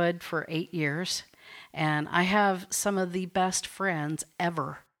Brownwood for 8 years and I have some of the best friends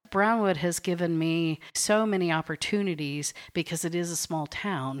ever. Brownwood has given me so many opportunities because it is a small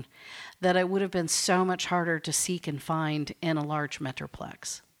town that it would have been so much harder to seek and find in a large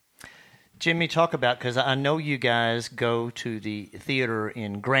metroplex. Jimmy, talk about, because I know you guys go to the theater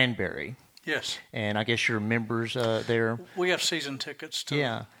in Granbury. Yes. And I guess you're members there. We have season tickets too.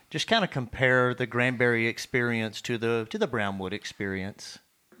 Yeah. Just kind of compare the Granbury experience to the Brownwood experience.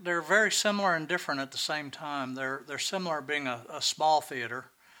 They're very similar and different at the same time. They're similar being a small theater.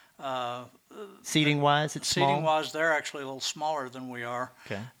 Seating-wise, it's small? Seating-wise, they're actually a little smaller than we are.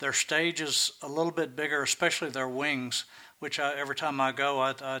 Okay. Their stage is a little bit bigger, especially their wings, which every time I go,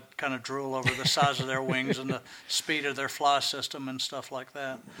 I kind of drool over the size of their wings and the speed of their fly system and stuff like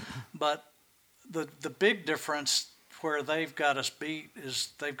that. But the big difference where they've got us beat is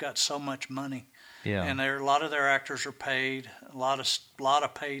they've got so much money. Yeah. And a lot of their actors are paid, a lot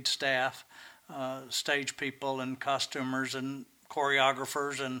of paid staff, stage people and costumers and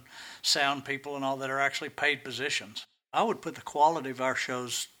choreographers and sound people and all that are actually paid positions. I would put the quality of our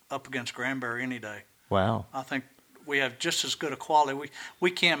shows up against Granbury any day. Wow. I think we have just as good a quality.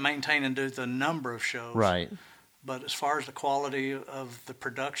 We can't maintain and do the number of shows. Right. But as far as the quality of the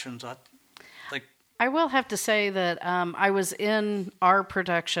productions, I think... I will have to say that I was in our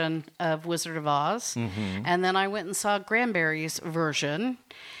production of Wizard of Oz, and then I went and saw Granbury's version,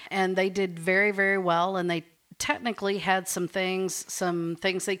 and they did very, very well, and they technically had some things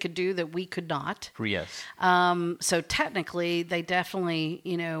they could do that we could not. Yes. So technically, they definitely,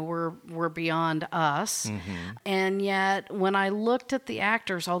 were beyond us. And yet, when I looked at the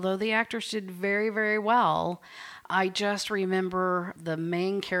actors, although the actors did very, very well, I just remember the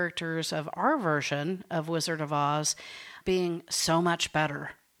main characters of our version of Wizard of Oz being so much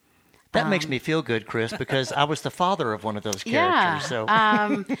better. That makes me feel good, Chris, because I was the father of one of those Yeah. characters. So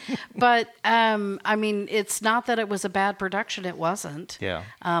But, I mean, it's not that it was a bad production. It wasn't. Yeah.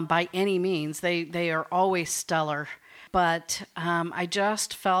 By any means. They are always stellar. But I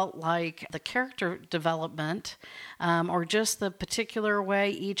just felt like the character development, or just the particular way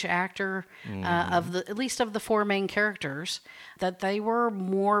each actor at least of the four main characters, that they were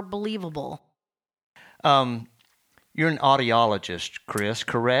more believable. you're an audiologist, Chris,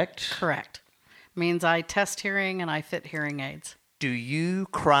 correct? Correct. Means I test hearing and I fit hearing aids. Do you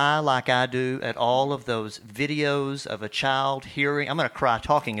cry like I do at all of those videos of a child hearing? I'm going to cry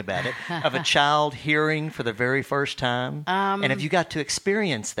talking about it, of a child hearing for the very first time. And have you got to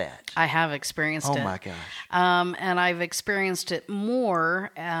experience that? I have experienced it. Oh my gosh. And I've experienced it more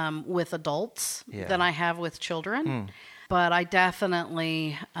with adults Yeah. than I have with children. But I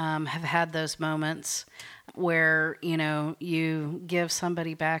definitely have had those moments where, you give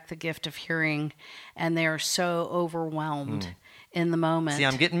somebody back the gift of hearing and they're so overwhelmed in the moment. See,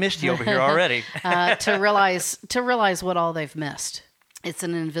 I'm getting misty over here already. to realize what all they've missed. It's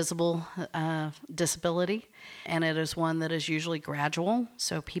an invisible disability, and it is one that is usually gradual,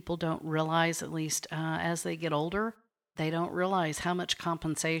 so people don't realize, at least as they get older, they don't realize how much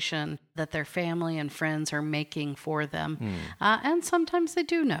compensation that their family and friends are making for them. And sometimes they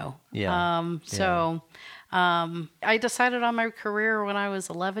do know. Yeah. I decided on my career when I was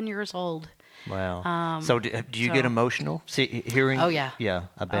 11 years old. Wow. So do you get emotional hearing? Oh, yeah. Yeah,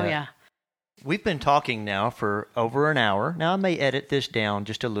 I bet. Oh, yeah. We've been talking now for over an hour. Now, I may edit this down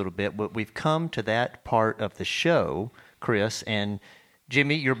just a little bit, but we've come to that part of the show, Chris, and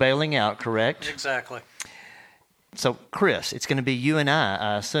Jimmy, you're bailing out, correct? Exactly. So, Chris, it's going to be you and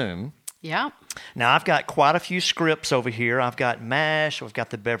I assume. Yeah. Now, I've got quite a few scripts over here. I've got MASH. I've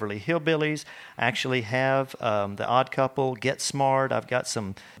got the Beverly Hillbillies. I actually have The Odd Couple, Get Smart. I've got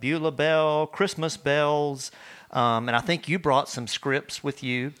some Beulah Bell, Christmas Bells. And I think you brought some scripts with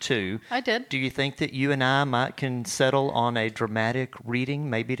you, too. I did. Do you think that you and I can settle on a dramatic reading,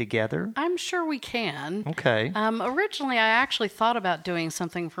 maybe together? I'm sure we can. Okay. Originally, I actually thought about doing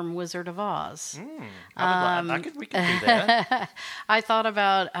something from Wizard of Oz. We can do that. I thought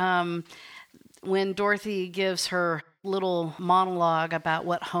about when Dorothy gives her little monologue about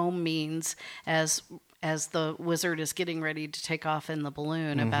what home means as the wizard is getting ready to take off in the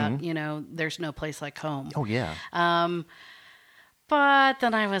balloon about, there's no place like home. Oh, yeah. But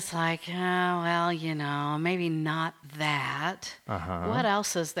then I was like, maybe not that. What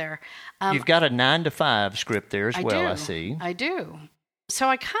else is there? You've got a 9 to 5 script there as well, I see. I do. So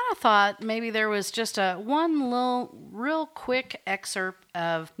I kind of thought maybe there was just one little real quick excerpt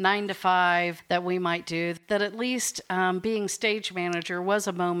of 9 to 5 that we might do, that at least being stage manager was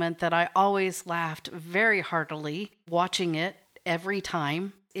a moment that I always laughed very heartily watching it every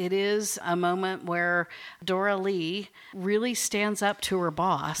time. It is a moment where Dora Lee really stands up to her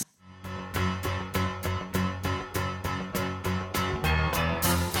boss.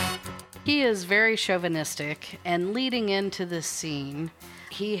 He is very chauvinistic, and leading into this scene,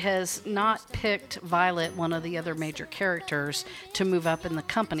 he has not picked Violet, one of the other major characters, to move up in the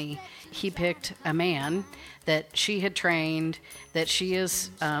company. He picked a man that she had trained, that she is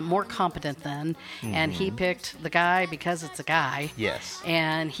more competent than, and he picked the guy because it's a guy. Yes.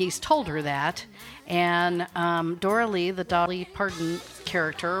 And he's told her that. And Dora Lee, the Dolly Parton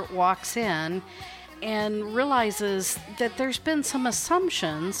character, walks in and realizes that there's been some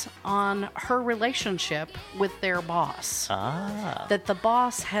assumptions on her relationship with their boss. That the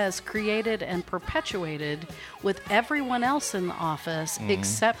boss has created and perpetuated with everyone else in the office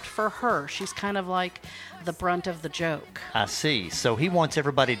except for her. She's kind of like the brunt of the joke. I see. So he wants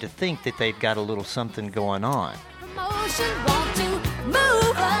everybody to think that they've got a little something going on. Promotion, want to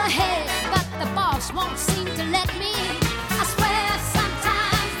move ahead, but the boss won't seem to let me. I swear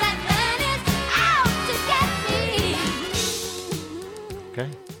sometimes that man is out to get me. Okay.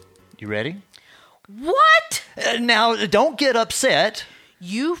 You ready? What? Now, don't get upset.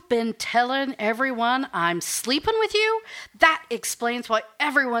 You've been telling everyone I'm sleeping with you? That explains why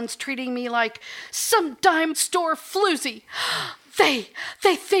everyone's treating me like some dime store floozy. They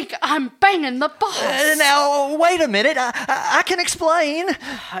think I'm banging the boss. Now, wait a minute. I can explain.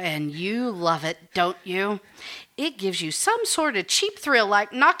 And you love it, don't you? It gives you some sort of cheap thrill,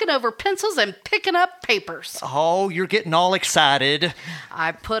 like knocking over pencils and picking up papers. Oh, you're getting all excited.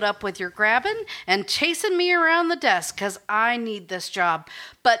 I put up with your grabbing and chasing me around the desk because I need this job.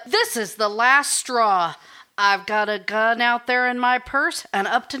 But this is the last straw. I've got a gun out there in my purse, and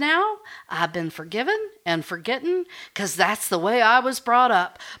up to now, I've been forgiven and forgetting, because that's the way I was brought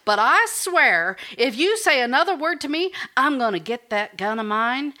up. But I swear, if you say another word to me, I'm going to get that gun of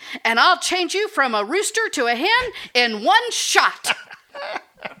mine, and I'll change you from a rooster to a hen in one shot.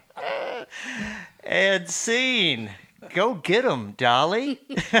 And scene. Go get 'em, Dolly.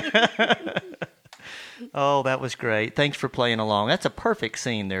 Oh, that was great. Thanks for playing along. That's a perfect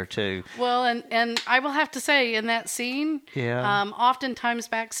scene there, too. Well, and I will have to say, in that scene, oftentimes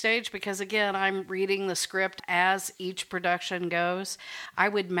backstage, because, again, I'm reading the script as each production goes, I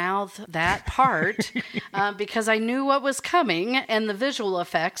would mouth that part because I knew what was coming and the visual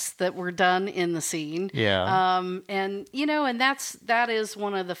effects that were done in the scene. Yeah. And, you know, and that is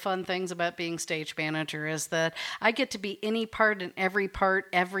one of the fun things about being stage manager, is that I get to be any part and every part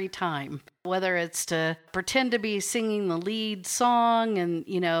every time. Whether it's to pretend to be singing the lead song and,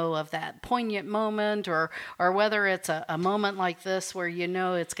 you know, of that poignant moment, or whether it's a moment like this where you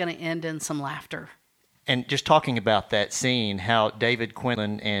know it's going to end in some laughter. And just talking about that scene, how David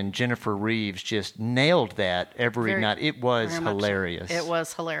Quinlan and Jennifer Reeves just nailed that every night. It was hilarious. It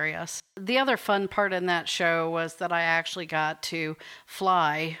was hilarious. The other fun part in that show was that I actually got to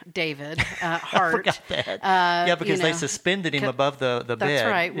fly David Hart. I forgot that. Because they suspended him above the bed. That's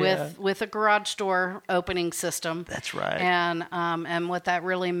right, with a garage door opening system. That's right. And what that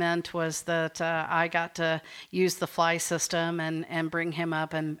really meant was that I got to use the fly system and bring him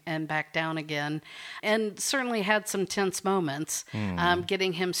up and back down again. And certainly had some tense moments,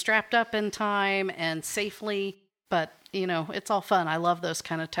 getting him strapped up in time and safely. But, you know, it's all fun. I love those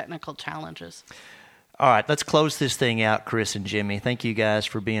kind of technical challenges. All right, let's close this thing out, Chris and Jimmy. Thank you guys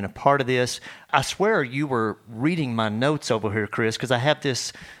for being a part of this. I swear you were reading my notes over here, Chris, because I have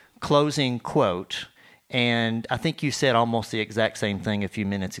this closing quote, and I think you said almost the exact same thing a few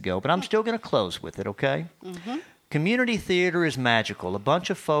minutes ago, but I'm still going to close with it, okay? Mm-hmm. Community theater is magical. A bunch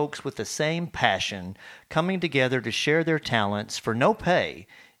of folks with the same passion coming together to share their talents for no pay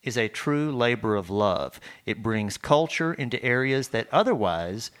is a true labor of love. It brings culture into areas that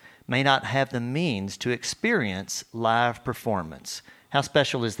otherwise may not have the means to experience live performance. How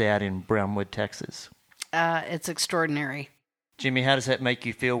special is that in Brownwood, Texas? It's extraordinary. Jimmy, how does that make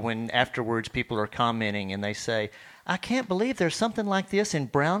you feel when afterwards people are commenting and they say, I can't believe there's something like this in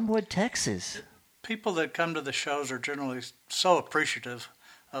Brownwood, Texas? People that come to the shows are generally so appreciative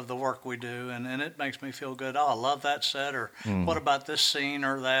of the work we do, and it makes me feel good. Oh, I love that set, or what about this scene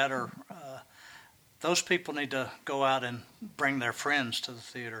or that, or those people need to go out and bring their friends to the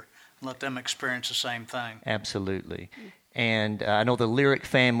theater and let them experience the same thing. Absolutely. And I know the Lyric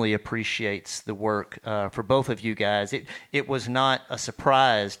family appreciates the work for both of you guys. It was not a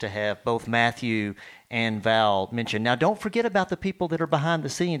surprise to have both Matthew and Val mentioned. Now, don't forget about the people that are behind the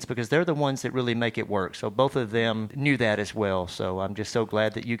scenes, because they're the ones that really make it work. So both of them knew that as well. So I'm just so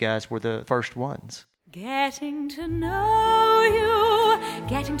glad that you guys were the first ones. Getting to know you,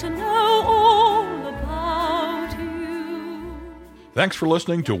 getting to know all about you. Thanks for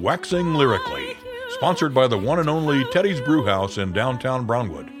listening to Waxing Lyrically, sponsored by the one and only Teddy's Brewhouse in downtown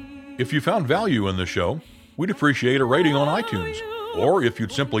Brownwood. If you found value in the show, we'd appreciate a rating on iTunes. Or if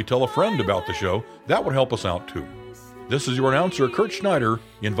you'd simply tell a friend about the show, that would help us out too. This is your announcer, Kurt Schneider,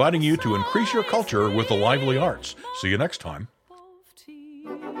 inviting you to increase your culture with the lively arts. See you next time.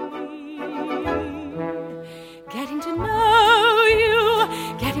 Getting to know you,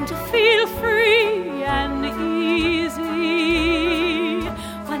 getting to feel free and easy.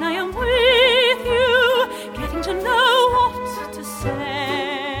 When I am with you, getting to know what to say.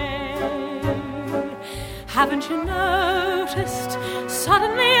 Haven't you noticed?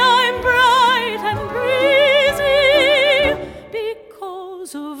 Suddenly I'm bright and breezy.